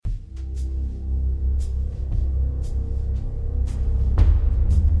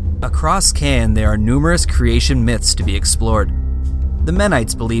Across Can, there are numerous creation myths to be explored. The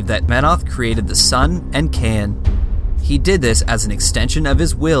Menites believe that Menoth created the sun and Can. He did this as an extension of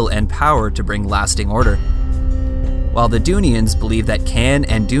his will and power to bring lasting order. While the Dunians believe that Can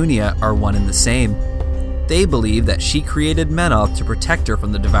and Dunia are one and the same. They believe that she created Menoth to protect her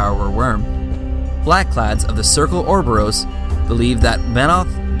from the Devourer worm. Blackclads of the Circle Orboros believe that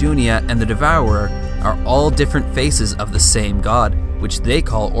Menoth, Dunia, and the Devourer are all different faces of the same god, which they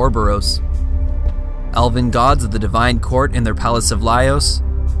call Orboros. Elven gods of the Divine Court in their Palace of Laios,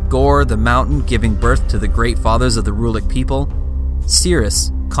 Gore the Mountain giving birth to the great fathers of the Rulic people,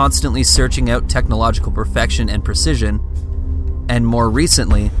 Cirrus constantly searching out technological perfection and precision, and more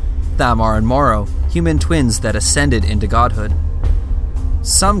recently, Thamar and Moro, human twins that ascended into godhood.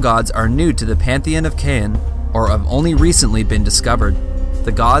 Some gods are new to the pantheon of Can, or have only recently been discovered.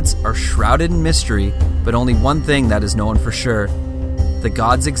 The gods are shrouded in mystery, but only one thing that is known for sure. The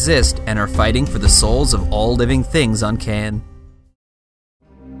gods exist and are fighting for the souls of all living things on Can.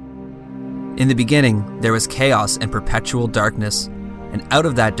 In the beginning, there was chaos and perpetual darkness, and out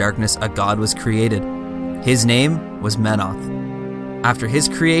of that darkness a god was created. His name was Menoth. After his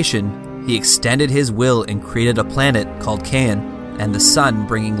creation, he extended his will and created a planet called Can, and the sun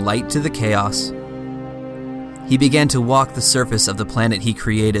bringing light to the chaos. He began to walk the surface of the planet he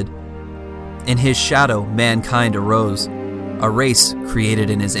created. In his shadow, mankind arose, a race created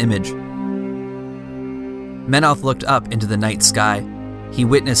in his image. Menoth looked up into the night sky. He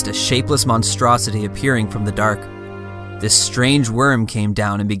witnessed a shapeless monstrosity appearing from the dark. This strange worm came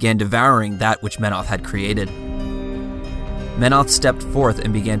down and began devouring that which Menoth had created. Menoth stepped forth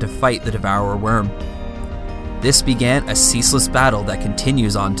and began to fight the Devourer worm. This began a ceaseless battle that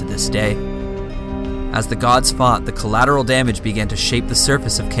continues on to this day. As the gods fought, the collateral damage began to shape the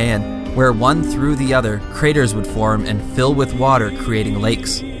surface of Can. Where one threw the other, craters would form and fill with water, creating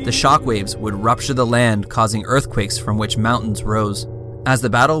lakes. The shockwaves would rupture the land, causing earthquakes from which mountains rose. As the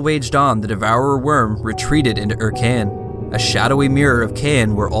battle waged on, the Devourer worm retreated into Ur-Can, a shadowy mirror of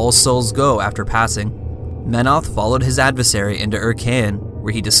Can where all souls go after passing. Menoth followed his adversary into Ur-Can,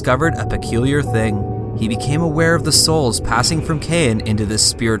 where he discovered a peculiar thing. He became aware of the souls passing from Can into this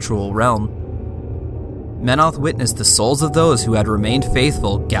spiritual realm. Menoth witnessed the souls of those who had remained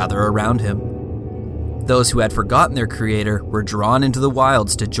faithful gather around him. Those who had forgotten their creator were drawn into the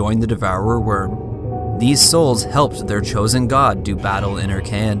wilds to join the Devourer worm. These souls helped their chosen god do battle in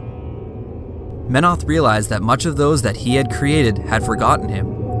Ur-Can. Menoth realized that much of those that he had created had forgotten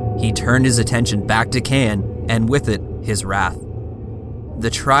him. He turned his attention back to Can, and with it, his wrath.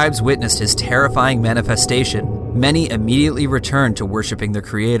 The tribes witnessed his terrifying manifestation. Many immediately returned to worshipping their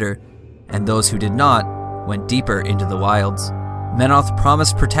creator, and those who did not went deeper into the wilds. Menoth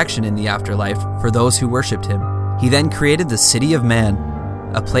promised protection in the afterlife for those who worshipped him. He then created the City of Man,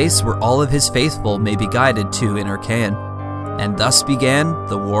 a place where all of his faithful may be guided to in Ur-Can, and thus began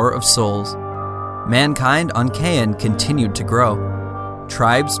the War of Souls. Mankind on Can continued to grow.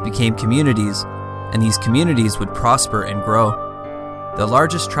 Tribes became communities, and these communities would prosper and grow. The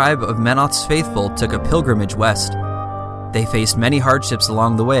largest tribe of Menoth's faithful took a pilgrimage west. They faced many hardships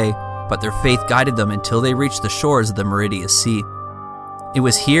along the way, but their faith guided them until they reached the shores of the Meridius Sea. It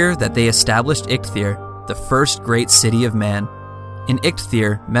was here that they established Eikthyr, the first great city of man. In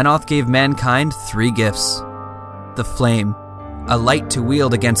Eikthyr, Menoth gave mankind 3 gifts. The flame, a light to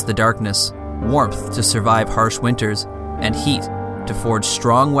wield against the darkness, warmth to survive harsh winters, and heat to forge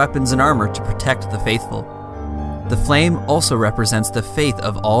strong weapons and armor to protect the faithful. The flame also represents the faith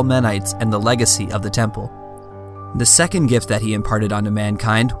of all Menites and the legacy of the temple. The second gift that he imparted onto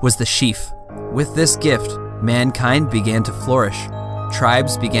mankind was the sheaf. With this gift, mankind began to flourish.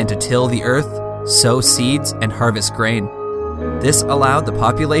 Tribes began to till the earth, sow seeds, and harvest grain. This allowed the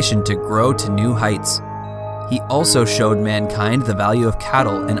population to grow to new heights. He also showed mankind the value of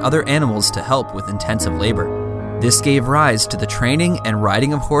cattle and other animals to help with intensive labor. This gave rise to the training and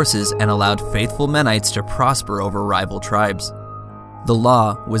riding of horses and allowed faithful Menites to prosper over rival tribes. The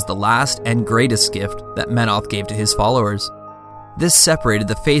law was the last and greatest gift that Menoth gave to his followers. This separated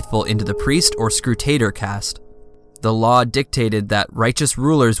the faithful into the priest or scrutator caste. The law dictated that righteous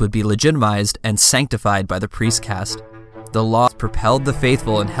rulers would be legitimized and sanctified by the priest caste. The law propelled the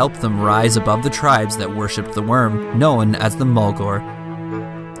faithful and helped them rise above the tribes that worshipped the worm, known as the Mulgore.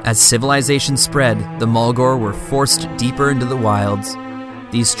 As civilization spread, the Mulgore were forced deeper into the wilds.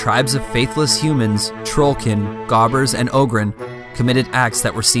 These tribes of faithless humans, Trollkin, Gobbers, and Ogryn, committed acts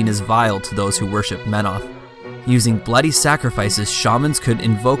that were seen as vile to those who worshipped Menoth. Using bloody sacrifices, shamans could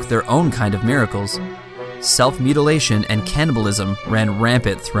invoke their own kind of miracles. Self-mutilation and cannibalism ran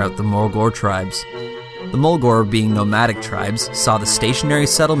rampant throughout the Mulgore tribes. The Mulgore, being nomadic tribes, saw the stationary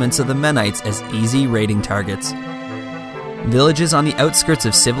settlements of the Menites as easy raiding targets. Villages on the outskirts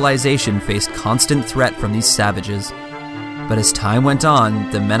of civilization faced constant threat from these savages. But as time went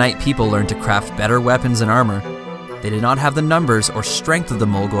on, the Menite people learned to craft better weapons and armor. They did not have the numbers or strength of the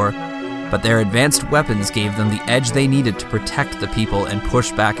Mulgore, but their advanced weapons gave them the edge they needed to protect the people and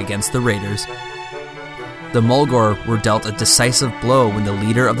push back against the raiders. The Mulgore were dealt a decisive blow when the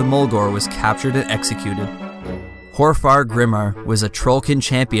leader of the Mulgore was captured and executed. Horfar Grimmar was a Trollkin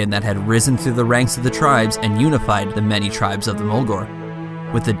champion that had risen through the ranks of the tribes and unified the many tribes of the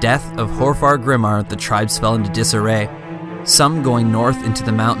Mulgore. With the death of Horfar Grimmar, the tribes fell into disarray, some going north into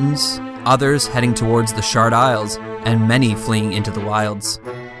the mountains, others heading towards the Shard Isles, and many fleeing into the wilds.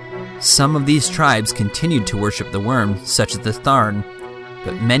 Some of these tribes continued to worship the worm, such as the Tharn,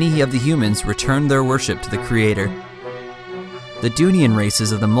 but many of the humans returned their worship to the Creator. The Dunian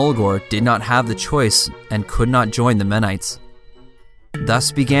races of the Mulgore did not have the choice and could not join the Menites.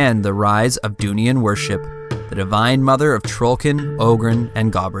 Thus began the rise of Dunian worship, the divine mother of Trollkin, Ogryn,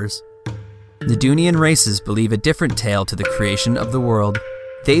 and Gobbers. The Dunian races believe a different tale to the creation of the world.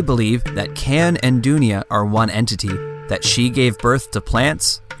 They believe that Can and Dunia are one entity, that she gave birth to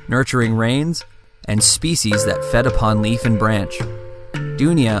plants, nurturing rains, and species that fed upon leaf and branch.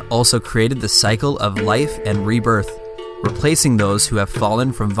 Dunia also created the cycle of life and rebirth, replacing those who have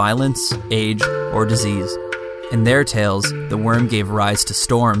fallen from violence, age, or disease. In their tales, the worm gave rise to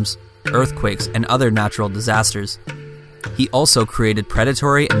storms, earthquakes, and other natural disasters. He also created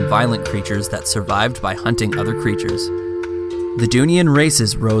predatory and violent creatures that survived by hunting other creatures. The Dunian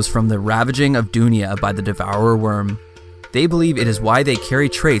races rose from the ravaging of Dunia by the devourer worm. They believe it is why they carry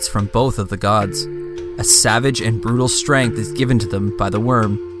traits from both of the gods. A savage and brutal strength is given to them by the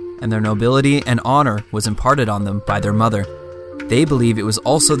worm, and their nobility and honor was imparted on them by their mother. They believe it was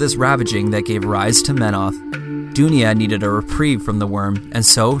also this ravaging that gave rise to Menoth. Dunia needed a reprieve from the worm, and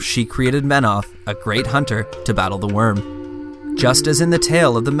so she created Menoth, a great hunter, to battle the worm. Just as in the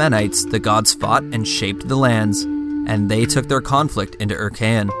tale of the Menites, the gods fought and shaped the lands, and they took their conflict into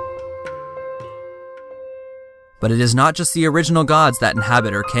Urkean. But it is not just the original gods that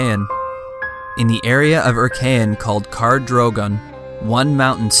inhabit Urkean. In the area of Urkean called Card Drogon, one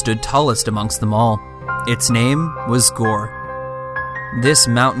mountain stood tallest amongst them all. Its name was Gorr. This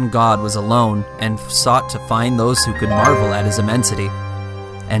mountain god was alone and sought to find those who could marvel at his immensity.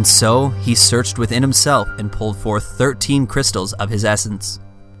 And so he searched within himself and pulled forth 13 crystals of his essence.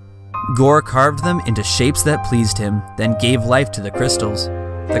 Gorr carved them into shapes that pleased him, then gave life to the crystals.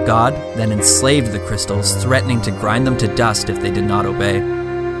 The god then enslaved the crystals, threatening to grind them to dust if they did not obey.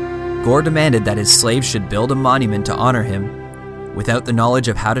 Gorr demanded that his slaves should build a monument to honor him. Without the knowledge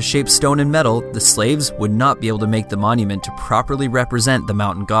of how to shape stone and metal, the slaves would not be able to make the monument to properly represent the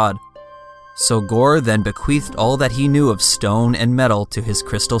mountain god. So Gorr then bequeathed all that he knew of stone and metal to his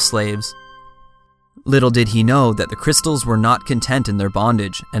crystal slaves. Little did he know that the crystals were not content in their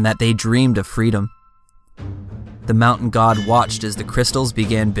bondage, and that they dreamed of freedom. The mountain god watched as the crystals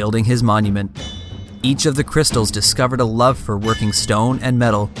began building his monument. Each of the crystals discovered a love for working stone and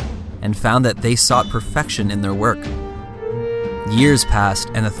metal, and found that they sought perfection in their work. Years passed,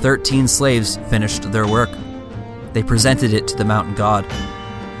 and the 13 slaves finished their work. They presented it to the mountain god.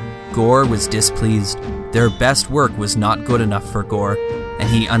 Gorr was displeased. Their best work was not good enough for Gorr, and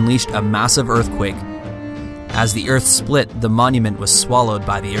he unleashed a massive earthquake. As the earth split, the monument was swallowed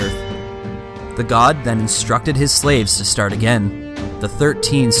by the earth. The god then instructed his slaves to start again. The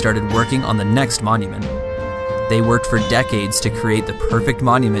 13 started working on the next monument. They worked for decades to create the perfect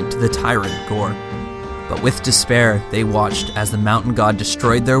monument to the tyrant Gorr. But with despair, they watched as the mountain god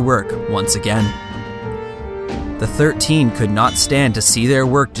destroyed their work once again. The 13 could not stand to see their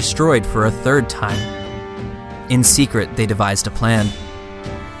work destroyed for a third time. In secret, they devised a plan.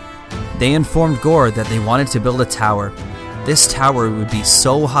 They informed Gorr that they wanted to build a tower. This tower would be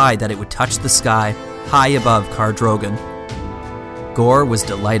so high that it would touch the sky, high above Card Drogon. Gorr was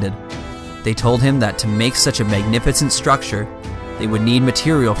delighted. They told him that to make such a magnificent structure, they would need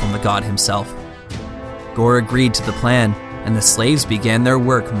material from the god himself. Gorr agreed to the plan, and the slaves began their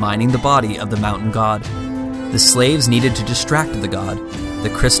work mining the body of the mountain god. The slaves needed to distract the god.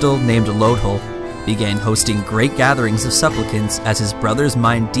 The crystal, named Lodhul, began hosting great gatherings of supplicants as his brothers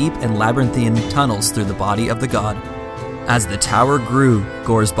mined deep and labyrinthine tunnels through the body of the god. As the tower grew,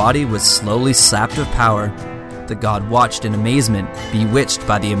 Gorr's body was slowly sapped of power. The god watched in amazement, bewitched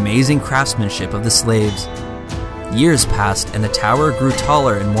by the amazing craftsmanship of the slaves. Years passed, and the tower grew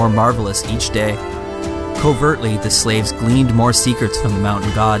taller and more marvelous each day. Covertly, the slaves gleaned more secrets from the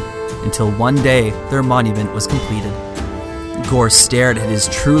mountain god, until one day their monument was completed. Gorr stared at his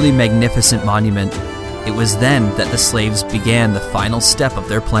truly magnificent monument. It was then that the slaves began the final step of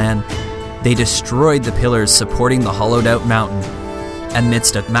their plan. They destroyed the pillars supporting the hollowed-out mountain.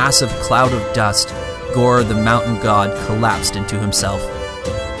 Amidst a massive cloud of dust, Gorr, the mountain god, collapsed into himself.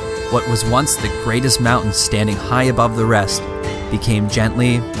 What was once the greatest mountain standing high above the rest became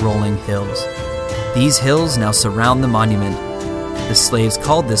gently rolling hills. These hills now surround the monument. The slaves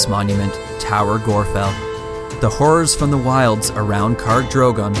called this monument Tower Gorfel. The horrors from the wilds around Khar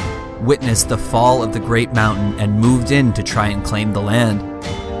Drogon witnessed the fall of the great mountain and moved in to try and claim the land.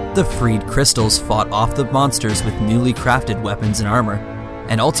 The freed crystals fought off the monsters with newly crafted weapons and armor,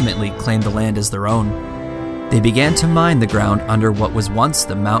 and ultimately claimed the land as their own. They began to mine the ground under what was once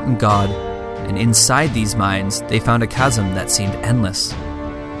the mountain god, and inside these mines they found a chasm that seemed endless.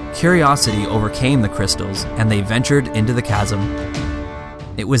 Curiosity overcame the crystals, and they ventured into the chasm.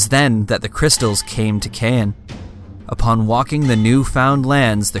 It was then that the crystals came to Cain. Upon walking the new-found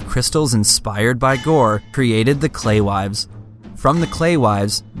lands, the crystals inspired by Gorr created the Claywives. From the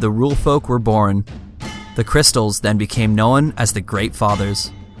Claywives, the Rule Folk were born. The crystals then became known as the Great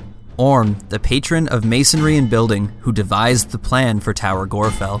Fathers. Orm, the patron of masonry and building, who devised the plan for Tower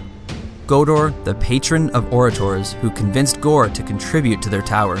Gorfel. Godor, the patron of orators, who convinced Gorr to contribute to their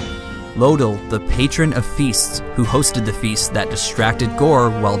tower. Lodil, the patron of feasts, who hosted the feasts that distracted Gorr,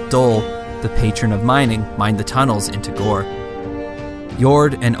 while Dol, the patron of mining, mined the tunnels into Gorr.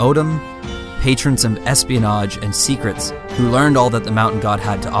 Yord and Odom, patrons of espionage and secrets, who learned all that the mountain god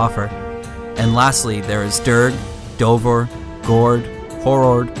had to offer. And lastly, there is Durg, Dovor, Gord,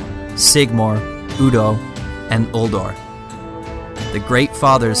 Horord, Sigmor, Udo, and Uldor. The Great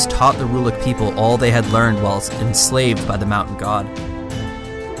Fathers taught the Rulok people all they had learned while enslaved by the mountain god.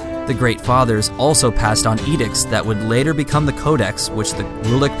 The Great Fathers also passed on edicts that would later become the codex which the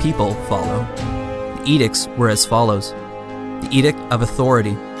Rulok people follow. The edicts were as follows. The Edict of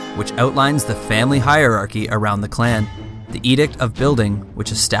Authority, which outlines the family hierarchy around the clan. The Edict of Building,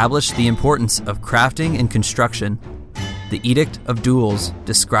 which established the importance of crafting and construction. The Edict of Duels,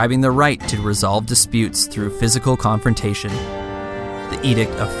 describing the right to resolve disputes through physical confrontation. The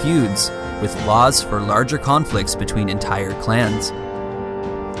Edict of Feuds, with laws for larger conflicts between entire clans.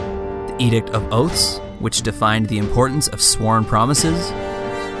 The Edict of Oaths, which defined the importance of sworn promises.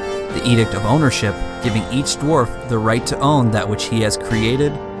 The Edict of Ownership, giving each dwarf the right to own that which he has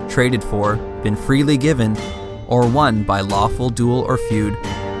created, traded for, been freely given, or won by lawful duel or feud.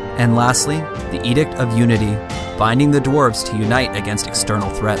 And lastly, the Edict of Unity, binding the dwarves to unite against external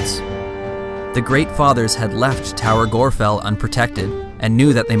threats. The Great Fathers had left Tower Gorfel unprotected, and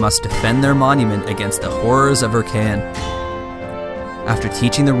knew that they must defend their monument against the horrors of Urkhaen. After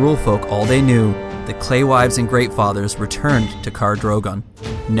teaching the Rule Folk all they knew, the Claywives and Great Fathers returned to Khar Drogon,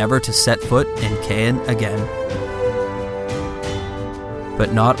 never to set foot in Caen again.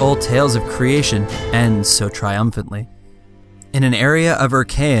 But not all tales of creation end so triumphantly. In an area of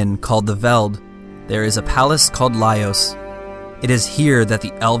Urkhaen called the Veld, there is a palace called Laios. It is here that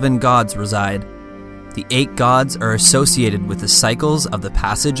the elven gods reside. The 8 gods are associated with the cycles of the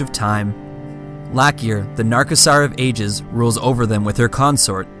passage of time. Lakir, the Narkasar of Ages, rules over them with her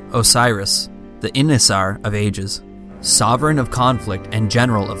consort, Osiris, the Inisar of Ages, sovereign of conflict and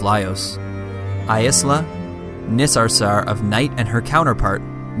general of Laios. Aisla, Nisarsar of Night, and her counterpart,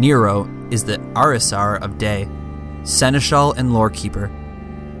 Nero, is the Arisar of Day, seneschal and lorekeeper.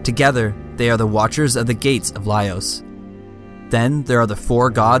 Together, they are the watchers of the gates of Laios. Then there are the 4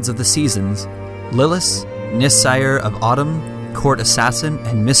 gods of the seasons, Lilith, Nissire of Autumn, court assassin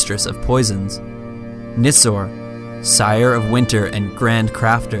and mistress of poisons. Nissor, sire of winter and grand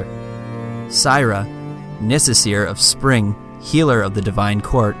crafter. Syra, Nissisir of spring, healer of the divine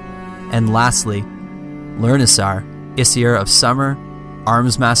court. And lastly, Lurnisar, Isir of summer,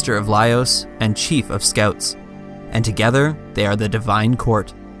 armsmaster of Laios, and chief of scouts. And together they are the divine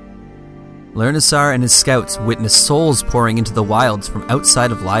court. Lurnisar and his scouts witnessed souls pouring into the wilds from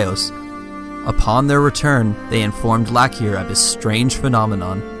outside of Laios. Upon their return, they informed Lakir of this strange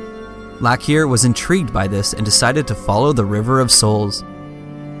phenomenon. Lakir was intrigued by this and decided to follow the River of Souls.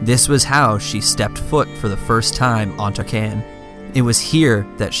 This was how she stepped foot for the first time on Tarkhan. It was here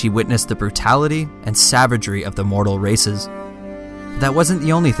that she witnessed the brutality and savagery of the mortal races. But that wasn't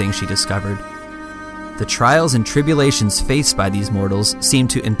the only thing she discovered. The trials and tribulations faced by these mortals seemed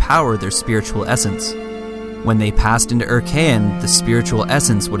to empower their spiritual essence. When they passed into Urkhaen, the spiritual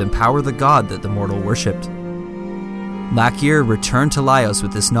essence would empower the god that the mortal worshipped. Lakir returned to Laios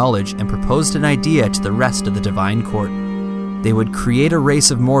with this knowledge and proposed an idea to the rest of the divine court. They would create a race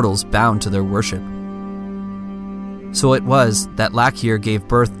of mortals bound to their worship. So it was that Lakir gave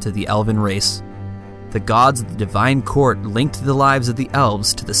birth to the elven race. The gods of the divine court linked the lives of the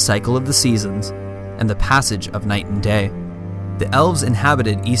elves to the cycle of the seasons, and the passage of night and day. The elves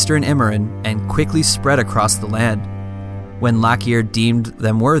inhabited eastern Immoren and quickly spread across the land. When Lakir deemed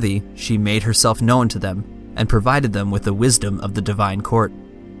them worthy, she made herself known to them and provided them with the wisdom of the divine court.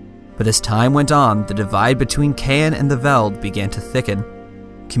 But as time went on, the divide between Cain and the Veld began to thicken.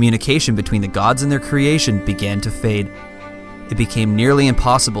 Communication between the gods and their creation began to fade. It became nearly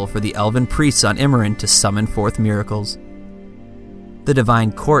impossible for the elven priests on Immoren to summon forth miracles. The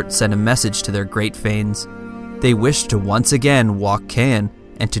divine court sent a message to their great fanes. They wished to once again walk Cain,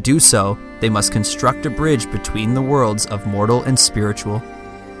 and to do so, they must construct a bridge between the worlds of mortal and spiritual.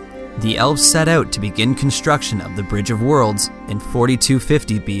 The elves set out to begin construction of the Bridge of Worlds in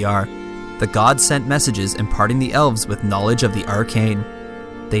 4250 BR. The gods sent messages imparting the elves with knowledge of the arcane.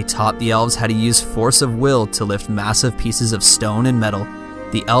 They taught the elves how to use force of will to lift massive pieces of stone and metal.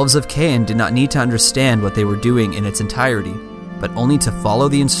 The elves of Cain did not need to understand what they were doing in its entirety, but only to follow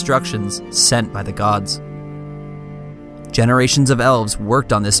the instructions sent by the gods. Generations of elves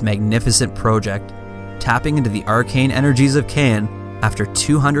worked on this magnificent project, tapping into the arcane energies of Cain. After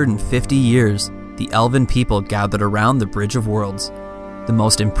 250 years, the elven people gathered around the Bridge of Worlds. The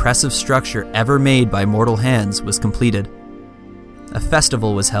most impressive structure ever made by mortal hands was completed. A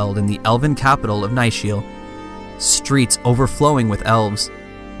festival was held in the elven capital of Nightshiel. Streets overflowing with elves.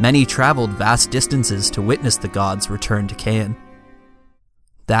 Many traveled vast distances to witness the gods return to Cain.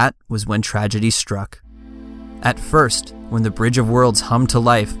 That was when tragedy struck. At first, when the Bridge of Worlds hummed to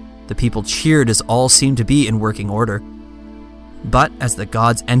life, the people cheered as all seemed to be in working order. But as the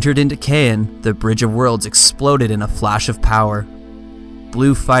gods entered into Cain, the Bridge of Worlds exploded in a flash of power.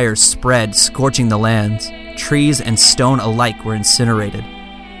 Blue fire spread, scorching the lands. Trees and stone alike were incinerated.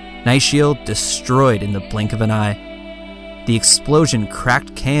 Nightshiel destroyed in the blink of an eye. The explosion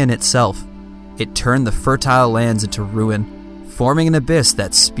cracked Cain itself. It turned the fertile lands into ruin, forming an abyss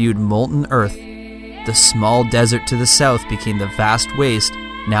that spewed molten earth. The small desert to the south became the vast waste,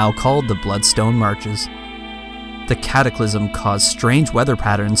 now called the Bloodstone Marches. The cataclysm caused strange weather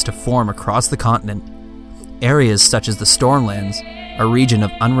patterns to form across the continent. Areas such as the Stormlands, a region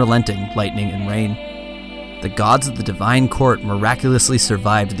of unrelenting lightning and rain. The gods of the Divine Court miraculously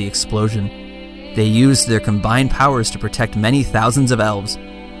survived the explosion. They used their combined powers to protect many thousands of elves,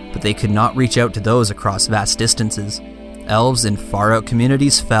 but they could not reach out to those across vast distances. Elves in far-out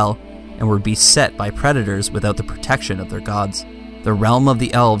communities fell and were beset by predators without the protection of their gods. The realm of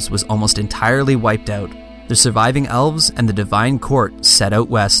the elves was almost entirely wiped out. The surviving elves and the Divine Court set out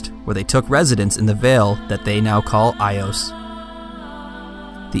west, where they took residence in the Vale that they now call Ios.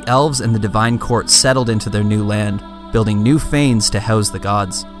 The elves and the Divine Court settled into their new land, building new fanes to house the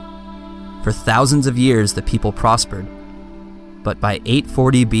gods. For thousands of years, the people prospered. But by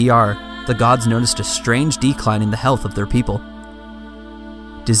 840 BR, the gods noticed a strange decline in the health of their people.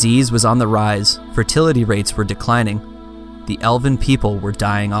 Disease was on the rise, fertility rates were declining. The elven people were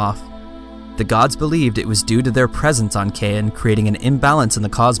dying off. The gods believed it was due to their presence on Cain, creating an imbalance in the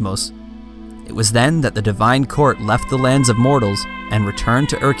cosmos. It was then that the Divine Court left the lands of mortals and returned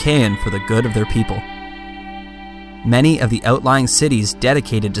to Urcaeon for the good of their people. Many of the outlying cities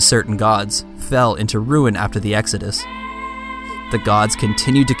dedicated to certain gods fell into ruin after the Exodus. The gods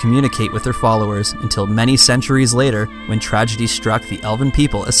continued to communicate with their followers until many centuries later, when tragedy struck the elven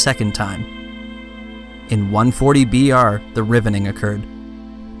people a second time. In 140 BR, the Rivening occurred.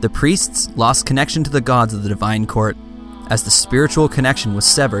 The priests lost connection to the gods of the Divine Court. As the spiritual connection was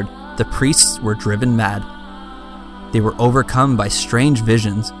severed, the priests were driven mad. They were overcome by strange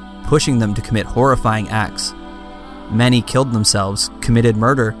visions, pushing them to commit horrifying acts. Many killed themselves, committed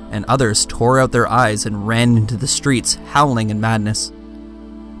murder, and others tore out their eyes and ran into the streets, howling in madness.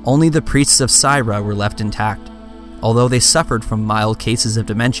 Only the priests of Syra were left intact, although they suffered from mild cases of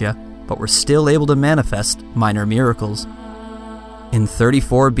dementia, but were still able to manifest minor miracles. In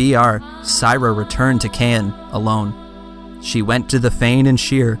 34 BR, Syra returned to Cain alone. She went to the fane in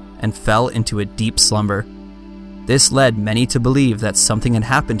Sheer and fell into a deep slumber. This led many to believe that something had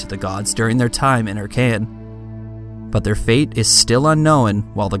happened to the gods during their time in Urcaeon. But their fate is still unknown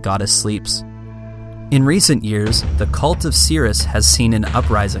while the goddess sleeps. In recent years, the cult of Ceres has seen an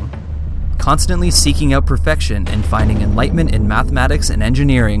uprising, constantly seeking out perfection and finding enlightenment in mathematics and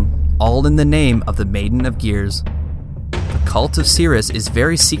engineering, all in the name of the Maiden of Gears. The cult of Ceres is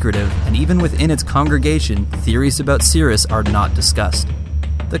very secretive, and even within its congregation, theories about Ceres are not discussed.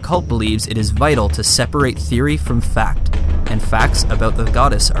 The cult believes it is vital to separate theory from fact, and facts about the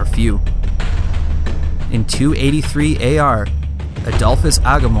goddess are few. In 283 AR, Adolphus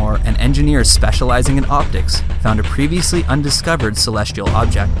Agamor, an engineer specializing in optics, found a previously undiscovered celestial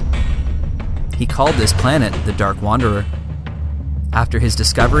object. He called this planet the Dark Wanderer. After his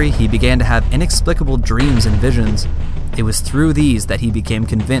discovery, he began to have inexplicable dreams and visions. It was through these that he became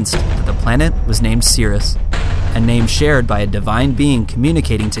convinced that the planet was named Sirius, a name shared by a divine being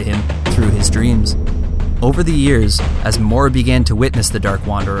communicating to him through his dreams. Over the years, as Moro began to witness the Dark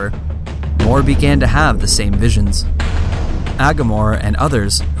Wanderer, Moro began to have the same visions. Agamor and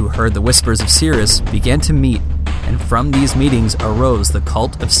others who heard the whispers of Sirius began to meet, and from these meetings arose the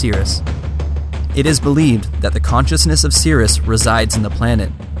cult of Sirius. It is believed that the consciousness of Sirius resides in the planet,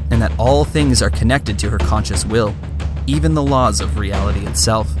 and that all things are connected to her conscious will, even the laws of reality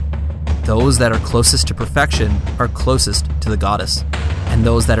itself. Those that are closest to perfection are closest to the goddess, and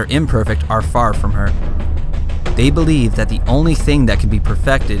those that are imperfect are far from her. They believe that the only thing that can be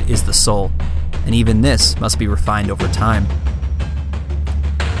perfected is the soul, and even this must be refined over time.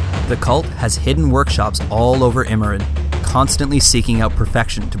 The cult has hidden workshops all over Imarin, constantly seeking out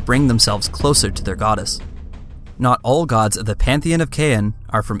perfection to bring themselves closer to their goddess. Not all gods of the pantheon of Cain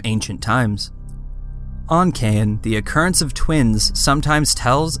are from ancient times. On Cain, the occurrence of twins sometimes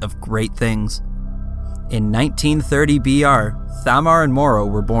tells of great things. In 1930 BR, Thamar and Moro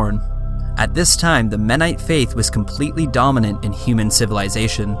were born. At this time, the Menite faith was completely dominant in human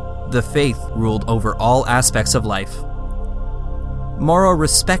civilization. The faith ruled over all aspects of life. Moro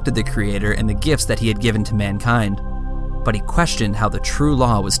respected the Creator and the gifts that he had given to mankind, but he questioned how the true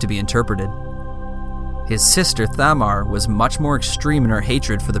law was to be interpreted. His sister Thamar was much more extreme in her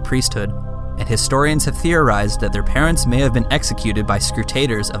hatred for the priesthood, and historians have theorized that their parents may have been executed by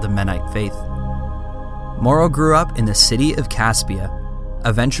scrutators of the Menite faith. Moro grew up in the city of Caspia,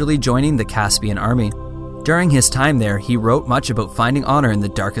 eventually joining the Caspian army. During his time there, he wrote much about finding honor in the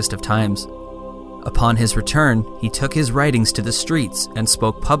darkest of times. Upon his return, he took his writings to the streets and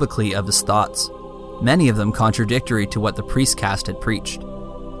spoke publicly of his thoughts, many of them contradictory to what the priest caste had preached.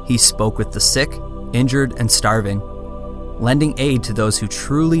 He spoke with the sick, injured, and starving, lending aid to those who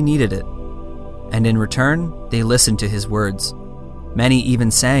truly needed it. And in return, they listened to his words, many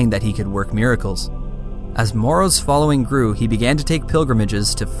even saying that he could work miracles. As Moro's following grew, he began to take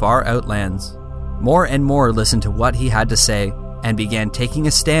pilgrimages to far out lands. More and more listened to what he had to say, and began taking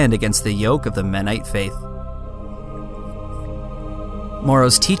a stand against the yoke of the Menite faith.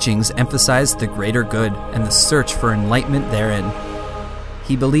 Moro's teachings emphasized the greater good and the search for enlightenment therein.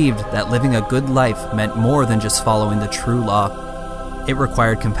 He believed that living a good life meant more than just following the true law. It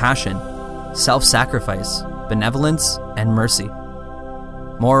required compassion, self-sacrifice, benevolence, and mercy.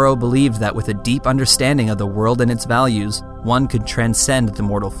 Moro believed that with a deep understanding of the world and its values, one could transcend the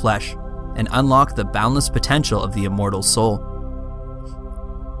mortal flesh and unlock the boundless potential of the immortal soul.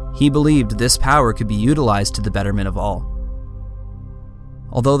 He believed this power could be utilized to the betterment of all.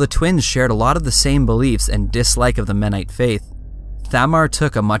 Although the twins shared a lot of the same beliefs and dislike of the Menite faith, Thamar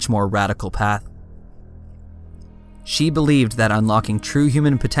took a much more radical path. She believed that unlocking true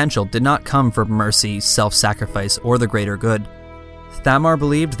human potential did not come from mercy, self-sacrifice, or the greater good. Thamar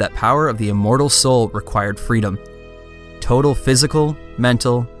believed that power of the immortal soul required freedom, total physical,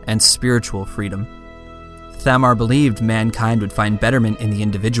 mental, and spiritual freedom. Thamar believed mankind would find betterment in the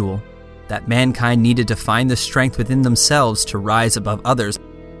individual, that mankind needed to find the strength within themselves to rise above others.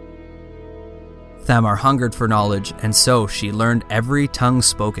 Thamar hungered for knowledge, and so she learned every tongue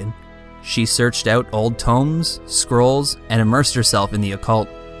spoken. She searched out old tomes, scrolls, and immersed herself in the occult,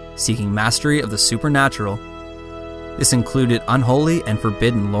 seeking mastery of the supernatural. This included unholy and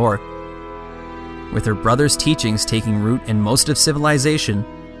forbidden lore. With her brother's teachings taking root in most of civilization,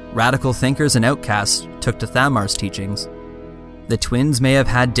 radical thinkers and outcasts took to Thamar's teachings. The twins may have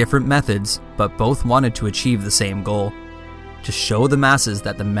had different methods, but both wanted to achieve the same goal: to show the masses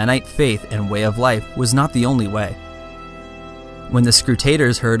that the Menite faith and way of life was not the only way. When the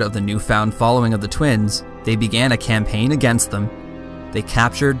scrutators heard of the newfound following of the twins, they began a campaign against them. They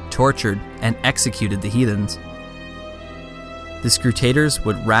captured, tortured, and executed the heathens. The scrutators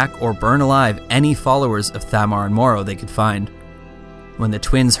would rack or burn alive any followers of Thamar and Moro they could find. When the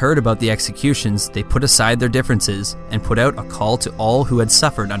twins heard about the executions, they put aside their differences and put out a call to all who had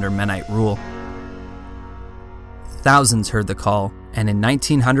suffered under Menite rule. Thousands heard the call, and in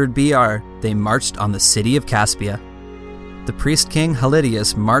 1900 BR, they marched on the city of Caspia. The priest king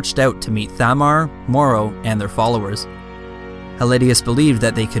Helidius marched out to meet Thamar, Moro, and their followers. Helidius believed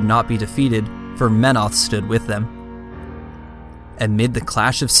that they could not be defeated, for Menoth stood with them. Amid the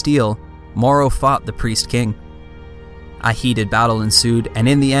clash of steel, Moro fought the priest king. A heated battle ensued, and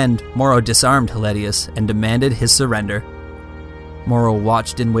in the end, Moro disarmed Helidius and demanded his surrender. Moro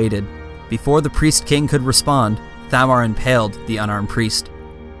watched and waited. Before the priest king could respond, Thamar impaled the unarmed priest.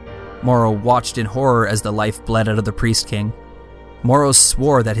 Moro watched in horror as the life bled out of the priest king. Moro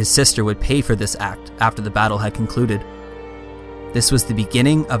swore that his sister would pay for this act after the battle had concluded. This was the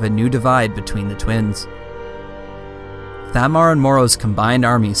beginning of a new divide between the twins. Thamar and Moro's combined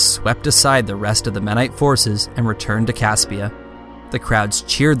armies swept aside the rest of the Menite forces and returned to Caspia. The crowds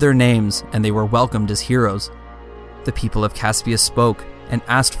cheered their names, and they were welcomed as heroes. The people of Caspia spoke and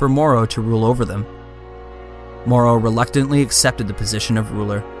asked for Moro to rule over them. Moro reluctantly accepted the position of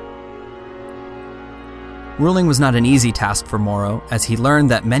ruler. Ruling was not an easy task for Moro, as he learned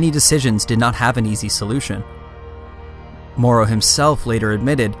that many decisions did not have an easy solution. Moro himself later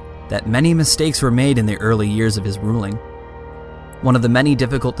admitted that many mistakes were made in the early years of his ruling. One of the many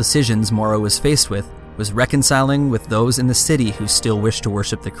difficult decisions Moro was faced with was reconciling with those in the city who still wished to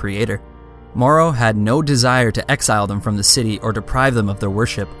worship the Creator. Moro had no desire to exile them from the city or deprive them of their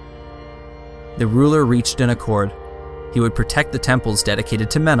worship. The ruler reached an accord. He would protect the temples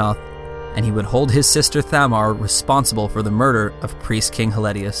dedicated to Menoth, and he would hold his sister Thamar responsible for the murder of priest King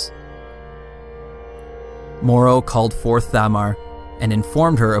Heledius. Moro called forth Thamar and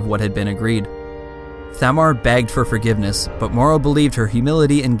informed her of what had been agreed. Thamar begged for forgiveness, but Moro believed her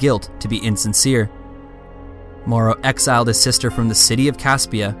humility and guilt to be insincere. Moro exiled his sister from the city of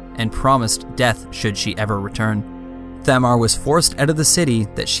Caspia and promised death should she ever return. Thamar was forced out of the city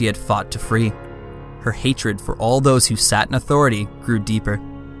that she had fought to free. Her hatred for all those who sat in authority grew deeper.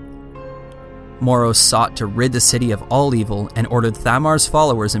 Moro sought to rid the city of all evil and ordered Thamar's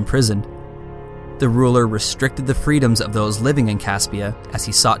followers imprisoned. The ruler restricted the freedoms of those living in Caspia as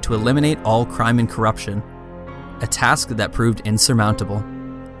he sought to eliminate all crime and corruption, a task that proved insurmountable.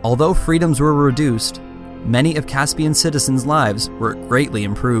 Although freedoms were reduced, many of Caspian citizens' lives were greatly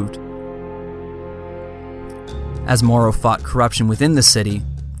improved. As Moro fought corruption within the city,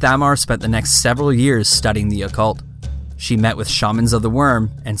 Thamar spent the next several years studying the occult. She met with shamans of the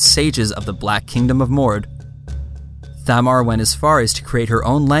Worm and sages of the Black Kingdom of Mord. Thamar went as far as to create her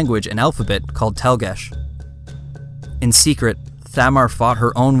own language and alphabet called Telgesh. In secret, Thamar fought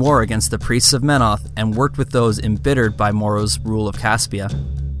her own war against the priests of Menoth and worked with those embittered by Moro's rule of Caspia.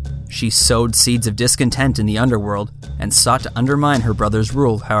 She sowed seeds of discontent in the underworld and sought to undermine her brother's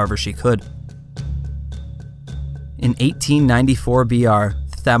rule however she could. In 1894 BR,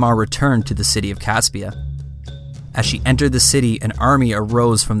 Thamar returned to the city of Caspia. As she entered the city, an army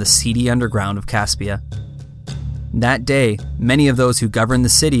arose from the seedy underground of Caspia. That day, many of those who governed the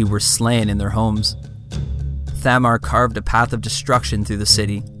city were slain in their homes. Thamar carved a path of destruction through the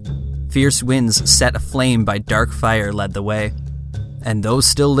city. Fierce winds set aflame by dark fire led the way, and those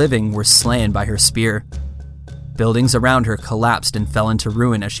still living were slain by her spear. Buildings around her collapsed and fell into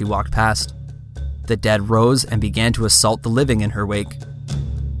ruin as she walked past. The dead rose and began to assault the living in her wake.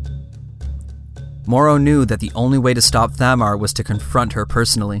 Moro knew that the only way to stop Thamar was to confront her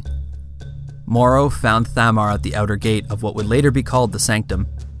personally. Moro found Thamar at the outer gate of what would later be called the Sanctum.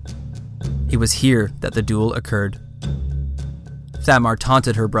 It was here that the duel occurred. Thamar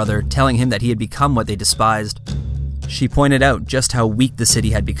taunted her brother, telling him that he had become what they despised. She pointed out just how weak the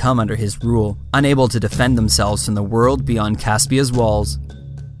city had become under his rule, unable to defend themselves from the world beyond Caspia's walls.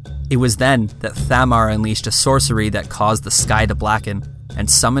 It was then that Thamar unleashed a sorcery that caused the sky to blacken, and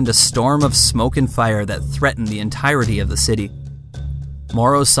summoned a storm of smoke and fire that threatened the entirety of the city.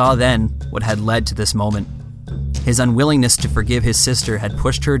 Moro saw then what had led to this moment. His unwillingness to forgive his sister had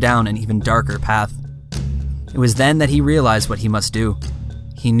pushed her down an even darker path. It was then that he realized what he must do.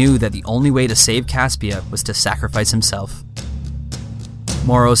 He knew that the only way to save Caspia was to sacrifice himself.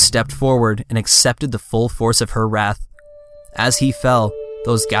 Moro stepped forward and accepted the full force of her wrath. As he fell,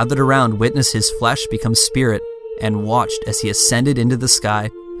 those gathered around witnessed his flesh become spirit and watched as he ascended into the sky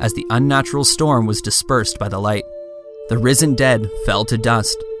as the unnatural storm was dispersed by the light. The risen dead fell to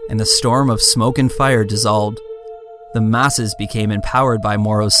dust, and the storm of smoke and fire dissolved. The masses became empowered by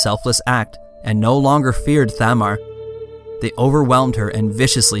Moro's selfless act and no longer feared Thamar. They overwhelmed her and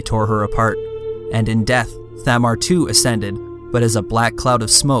viciously tore her apart, and in death, Thamar too ascended, but as a black cloud of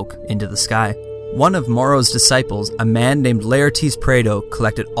smoke, into the sky. One of Moro's disciples, a man named Laertes Prado,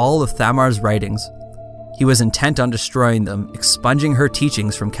 collected all of Thamar's writings. He was intent on destroying them, expunging her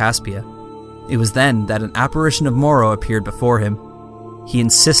teachings from Caspia. It was then that an apparition of Moro appeared before him. He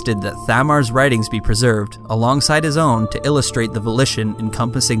insisted that Thamar's writings be preserved, alongside his own, to illustrate the volition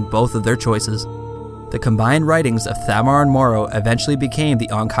encompassing both of their choices. The combined writings of Thamar and Moro eventually became the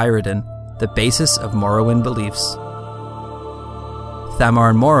Onchiridion, the basis of Moroan beliefs.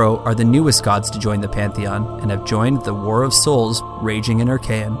 Thamar and Moro are the newest gods to join the pantheon, and have joined the War of Souls raging in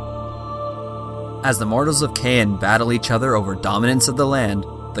Urkean. As the mortals of Caen battle each other over dominance of the land,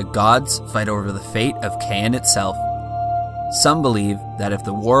 the gods fight over the fate of Caen itself. Some believe that if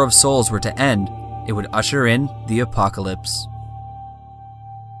the War of Souls were to end, it would usher in the apocalypse.